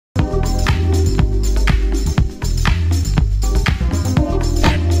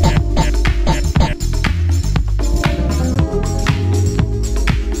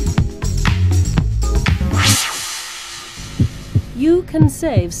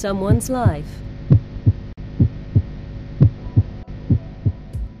save someone's life.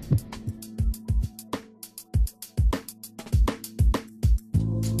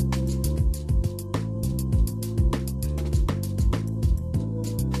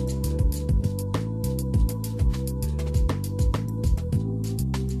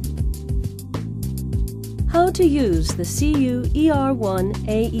 How to use the CU ER1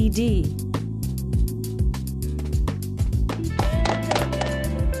 AED.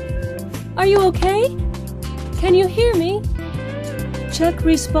 Are you okay? Can you hear me? Check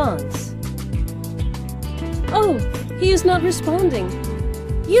response. Oh, he is not responding.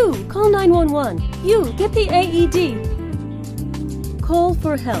 You, call 911. You, get the AED. Call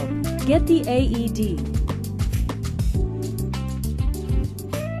for help. Get the AED.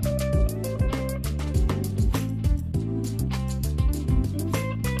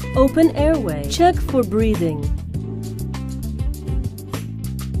 Open airway. Check for breathing.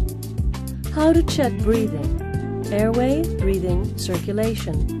 How to check breathing. Airway, breathing,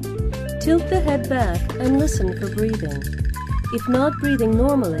 circulation. Tilt the head back and listen for breathing. If not breathing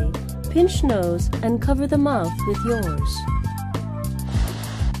normally, pinch nose and cover the mouth with yours.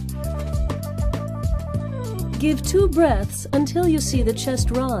 Give 2 breaths until you see the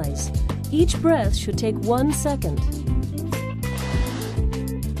chest rise. Each breath should take 1 second.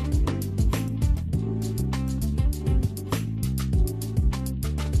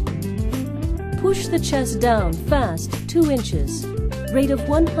 Push the chest down fast, 2 inches, rate of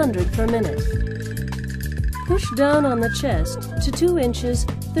 100 per minute. Push down on the chest to 2 inches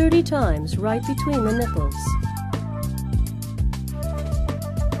 30 times right between the nipples.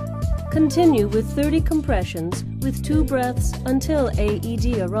 Continue with 30 compressions with 2 breaths until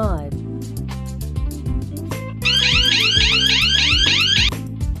AED arrive.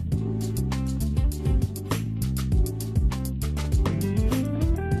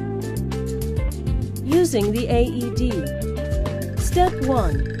 Using the AED. Step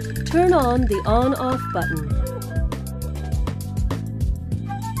 1. Turn on the on-off button.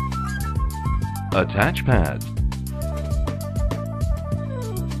 Attach pads.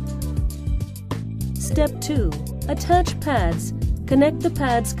 Step 2. Attach pads. Connect the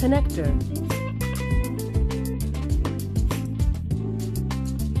pads connector.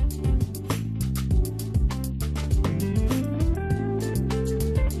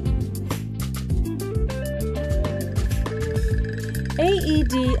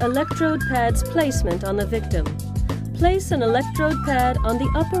 AED electrode pads placement on the victim. Place an electrode pad on the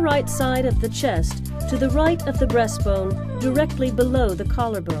upper right side of the chest to the right of the breastbone, directly below the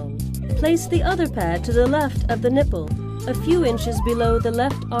collarbone. Place the other pad to the left of the nipple, a few inches below the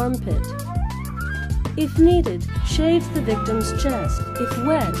left armpit. If needed, shave the victim's chest. If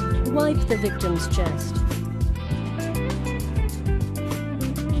wet, wipe the victim's chest.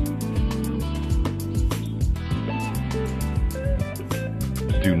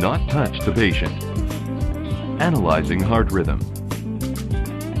 Do not touch the patient. Analyzing heart rhythm.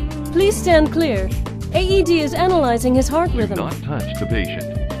 Please stand clear. AED is analyzing his heart rhythm. Do not touch the patient.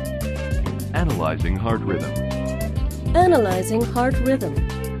 Analyzing heart rhythm. Analyzing heart rhythm.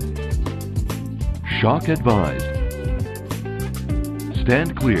 Shock advised.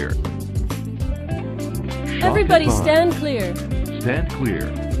 Stand clear. Shock Everybody advised. stand clear. Stand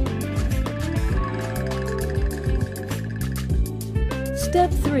clear. Step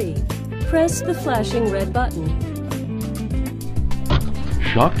 3. Press the flashing red button.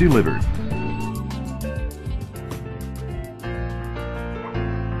 Shock delivered.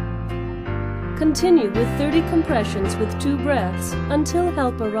 Continue with 30 compressions with 2 breaths until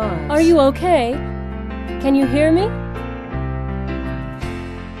help arrives. Are you okay? Can you hear me?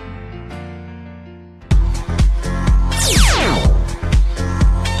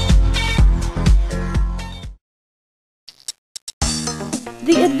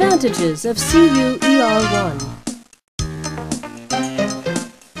 The advantages of CU ER1.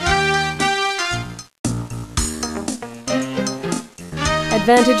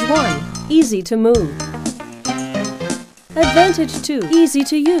 Advantage 1. Easy to move. Advantage 2. Easy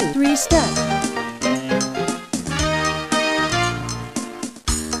to use. 3 steps.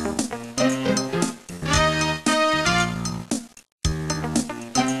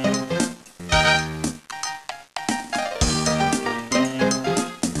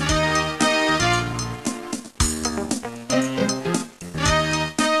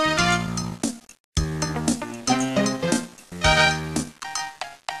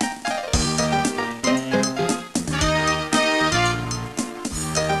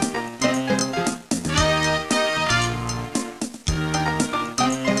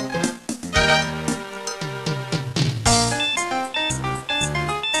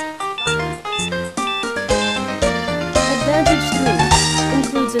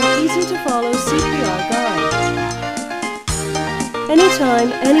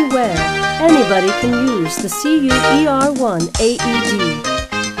 Anytime, anywhere, anybody can use the CU ER1 AED.